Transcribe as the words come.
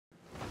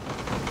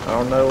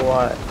don't know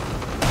what.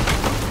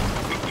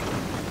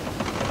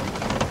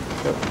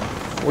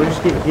 We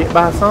just get hit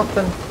by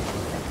something.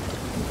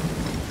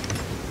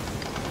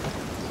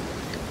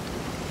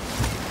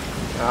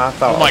 I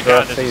thought. Oh my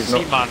god, there's a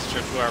sea monster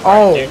to our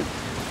right,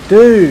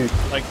 dude.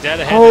 Like dead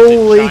ahead.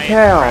 Holy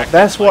cow!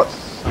 That's what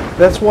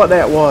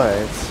that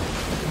was.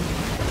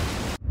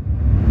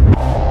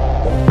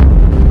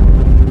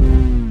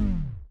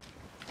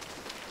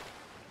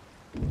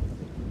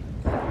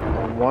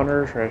 On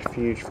Wanderer's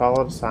Refuge,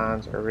 follow the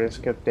signs or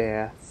risk of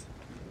death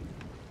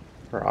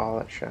for all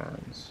it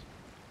shines.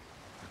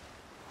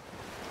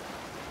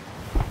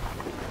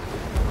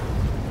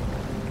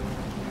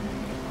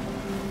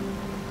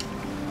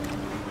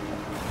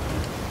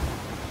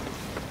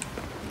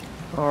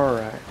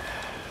 Alright.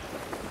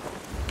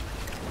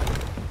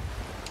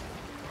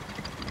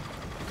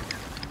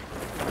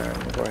 Alright,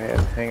 we'll go ahead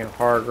and hang a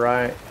hard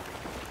right.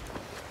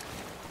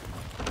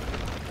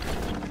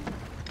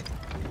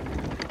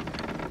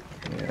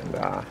 And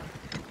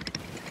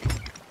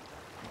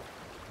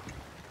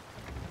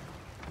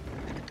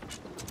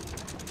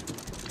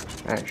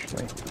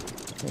actually,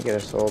 let me get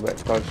us a little bit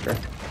closer.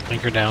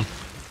 Anchor down.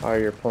 Oh,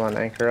 you're pulling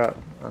anchor up?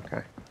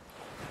 Okay.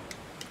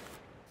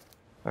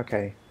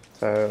 Okay.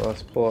 So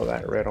let's pull up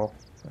that riddle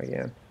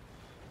again.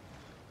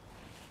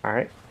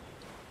 Alright.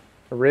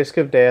 The risk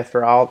of death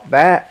for all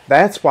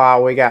that's why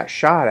we got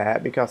shot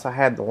at, because I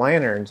had the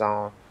lanterns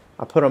on.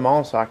 I put them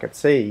on so I could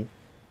see.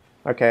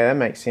 Okay, that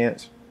makes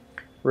sense.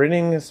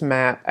 Reading this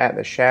map at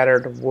the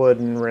shattered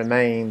wooden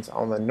remains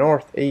on the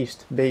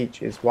northeast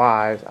beach is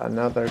wise.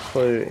 Another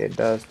clue it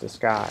does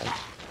disguise.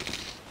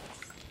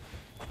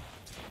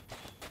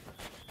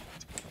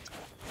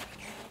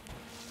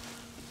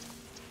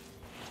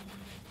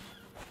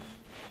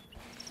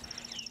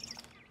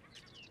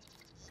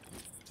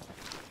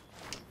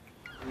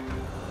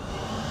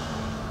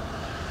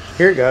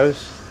 Here it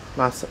goes.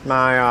 My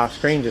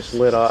screen just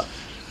lit up.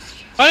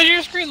 Why did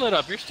your screen lit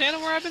up? You're standing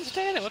where I've been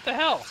standing. What the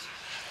hell?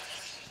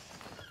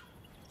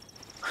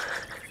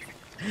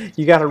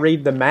 You got to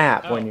read the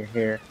map when you're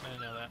here. I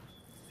didn't know that.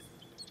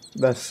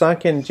 The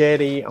sunken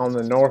jetty on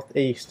the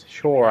northeast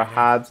shore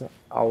hides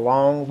a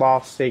long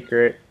lost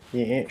secret.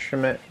 The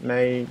instrument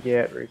may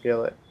yet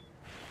reveal it.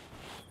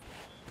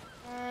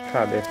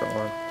 Try a different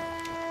one.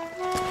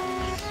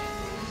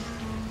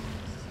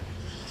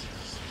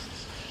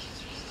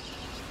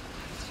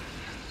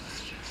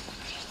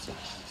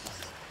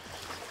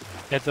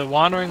 At the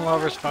wandering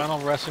lover's final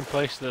resting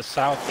place to the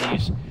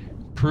southeast,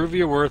 prove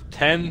your worth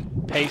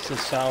 10 paces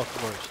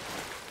southward.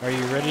 Are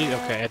you ready?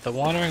 Okay, at the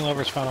wandering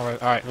lover's final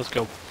alright, let's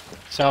go.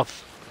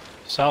 South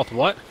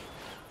what?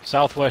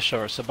 Southwest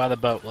shore, so by the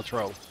boat, let's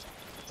roll.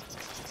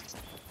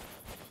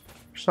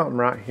 There's something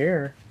right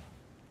here.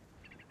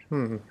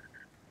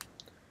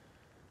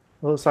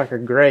 Looks like a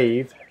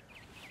grave.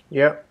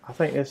 Yep, I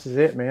think this is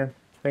it, man.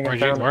 I think I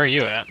found it. Where are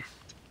you at?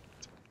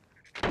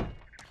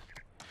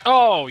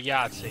 Oh,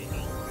 Yahtzee.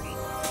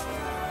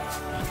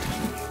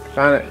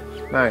 Found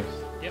it. Nice.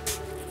 Yep.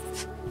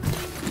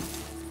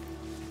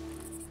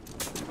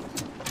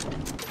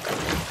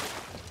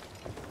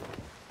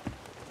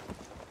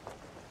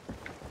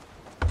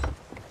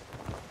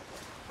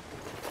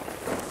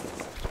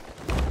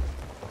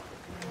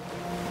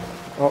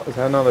 Oh, is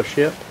that another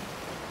ship?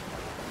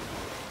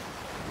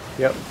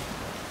 Yep.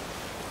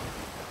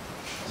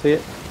 See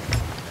it?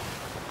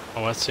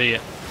 Oh, I see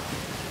it.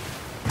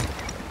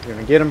 You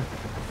gonna get him?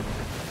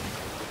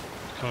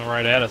 Coming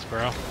right at us,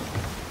 bro.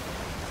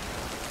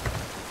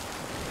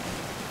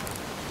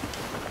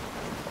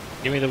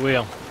 Give me the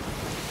wheel.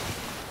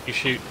 You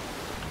shoot.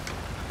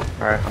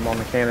 Alright, I'm on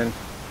the cannon.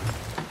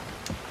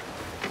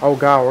 Oh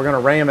god, we're gonna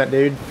ram it,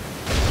 dude.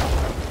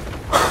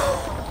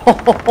 We're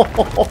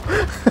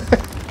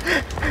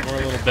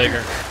a little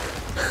bigger.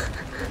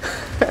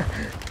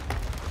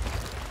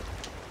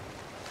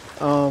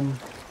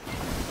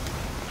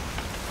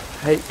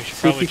 Hey,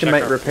 see if you can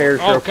make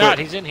repairs real quick. Oh god,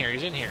 he's in here,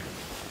 he's in here.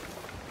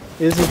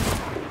 Is he?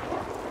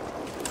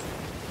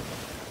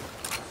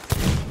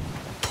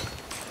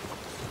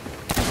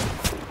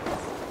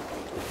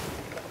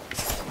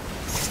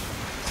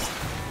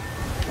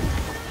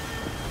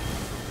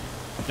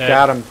 Dead.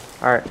 Got him.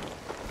 Alright.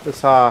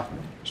 Let's I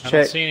check.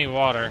 don't see any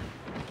water.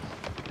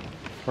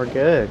 We're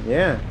good,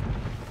 yeah.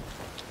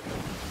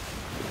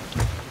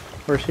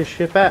 Where's his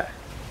ship at?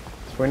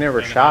 So we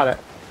never shot it.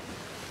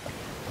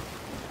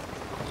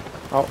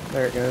 Oh,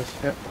 there it goes.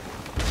 Yep.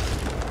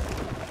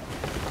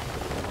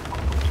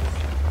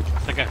 I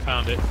think I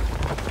found it.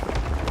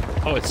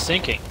 Oh, it's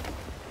sinking.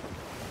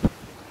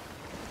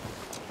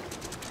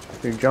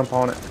 Dude, jump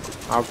on it.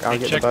 I'll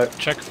get check, the boat.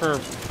 Check.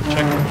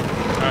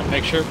 Alright,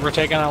 make sure we're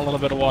taking out a little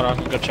bit of water. I'm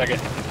gonna go check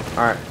it.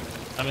 Alright.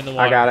 I'm in the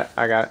water.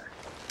 I got it.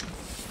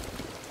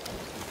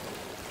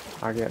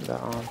 I'll get the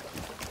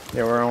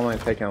yeah, we're only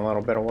taking a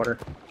little bit of water.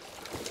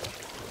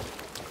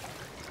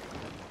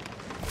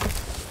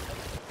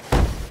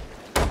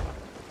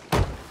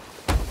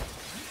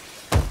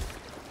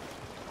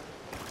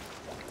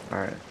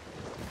 Alright.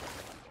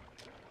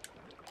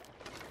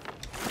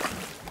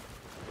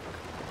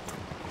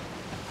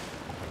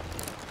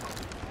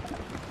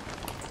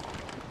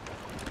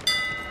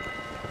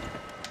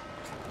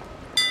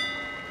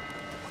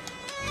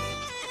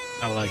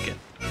 like it.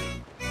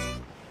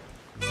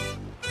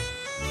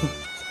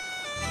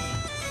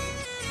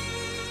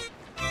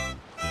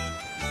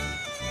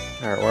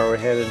 Alright, where are we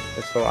headed?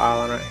 This little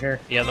island right here?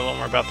 Yeah, the one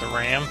we're about to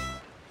ram.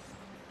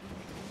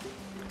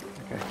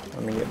 Okay,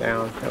 let me get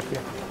down, help you.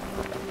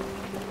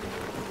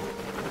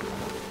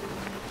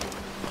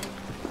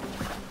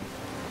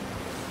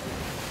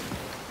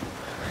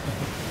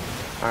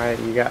 Alright,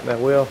 you got the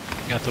wheel?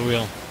 Got the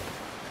wheel.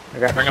 I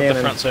got Bring the up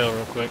the front sail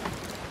real quick.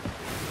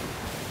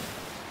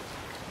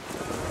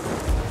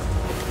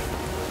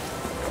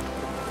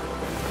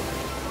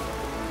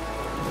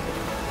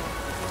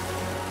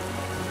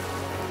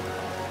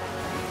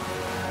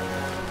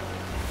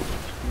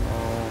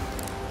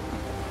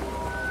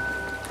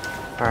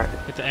 Alright.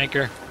 Hit the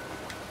anchor.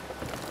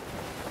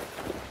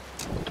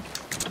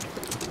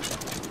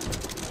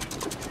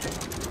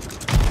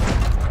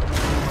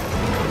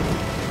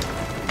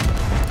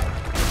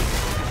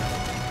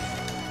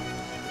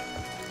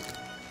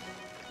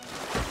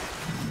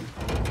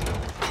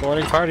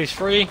 Boarding party's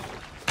free.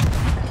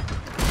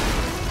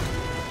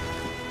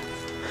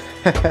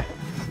 Alright,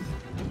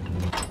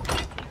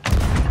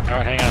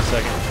 hang on a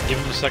second. Give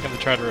him a second to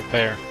try to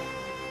repair.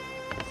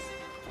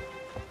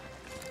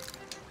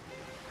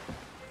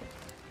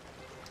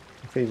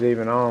 If he's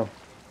even on.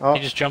 Oh,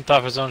 He just jumped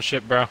off his own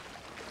ship, bro.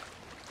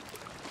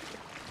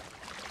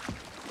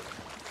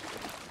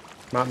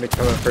 might be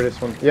coming for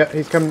this one. Yep,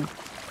 he's coming.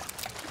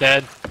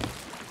 Dead.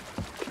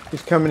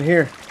 He's coming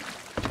here.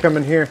 He's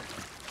coming here.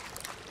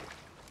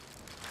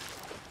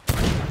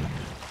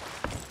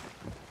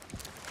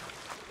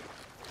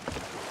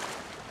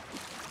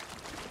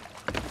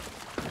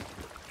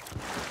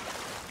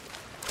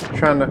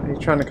 He's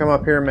trying to come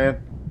up here,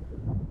 man.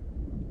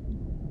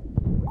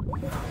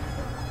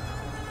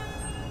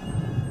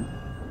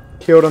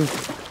 Killed him.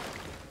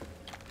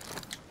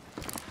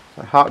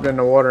 I hopped in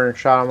the water and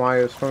shot him while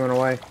he was swimming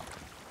away.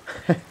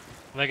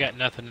 They got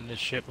nothing in this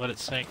ship. Let it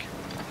sink.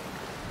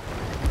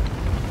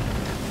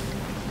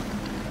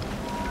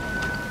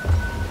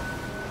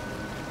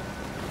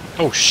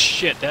 Oh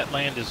shit, that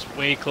land is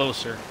way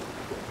closer.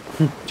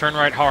 Turn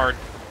right hard.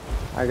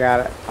 I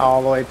got it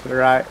all the way to the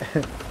right.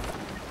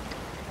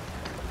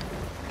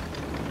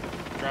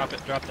 Drop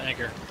it, drop the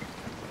anchor.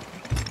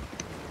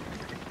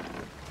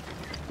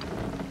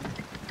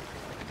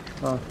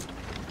 Oh.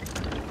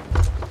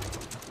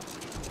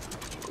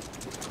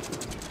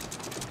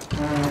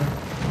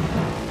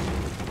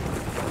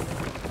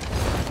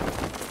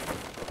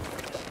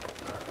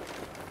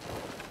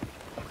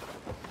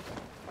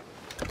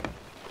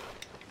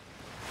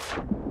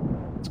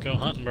 Let's go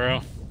hunting,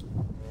 bro.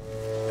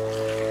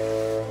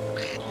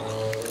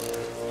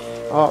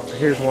 Oh,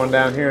 here's one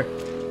down here.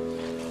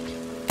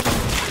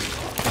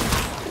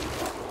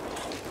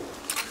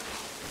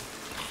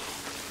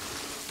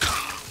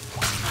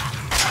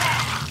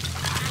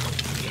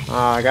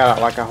 I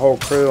got like a whole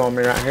crew on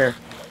me right here.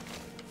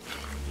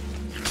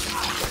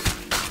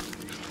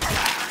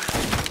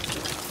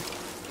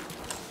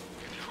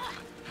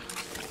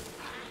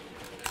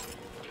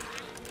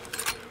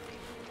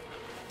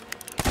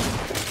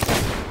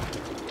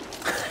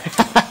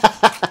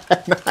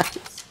 Nice.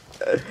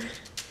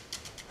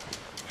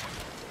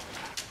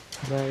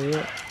 Is that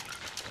it?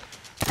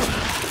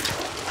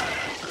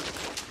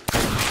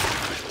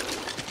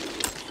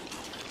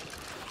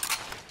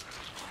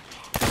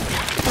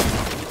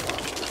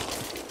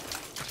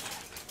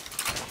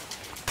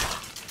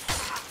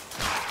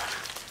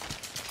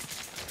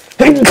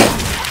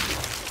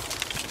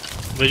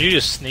 Did you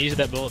just sneeze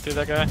that bullet through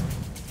that guy?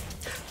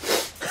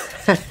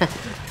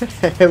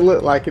 It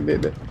looked like it,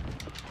 didn't it?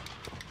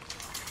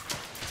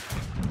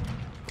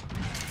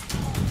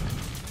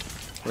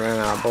 Ran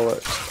out of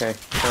bullets. Okay,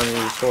 time to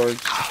use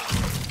swords.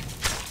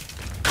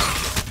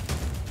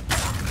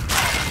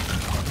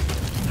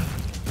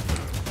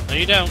 No,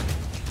 you don't.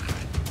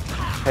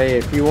 Hey,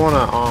 if you want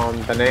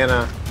a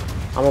banana,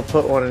 I'm gonna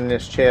put one in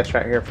this chest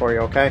right here for you,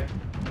 okay?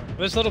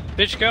 Where's this little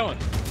bitch going?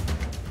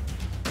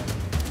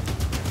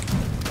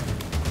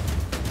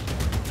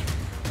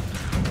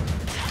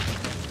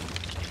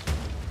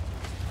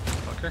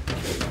 Fucker.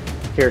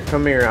 Here,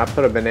 come here. I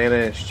put a banana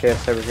in his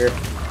chest over here.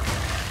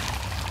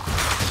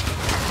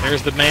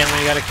 There's the man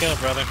we gotta kill,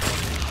 brother.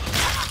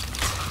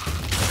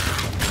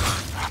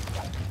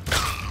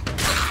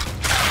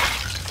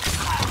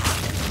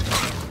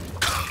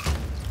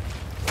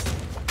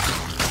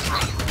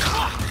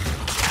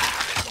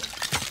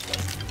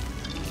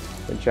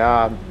 Good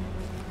job.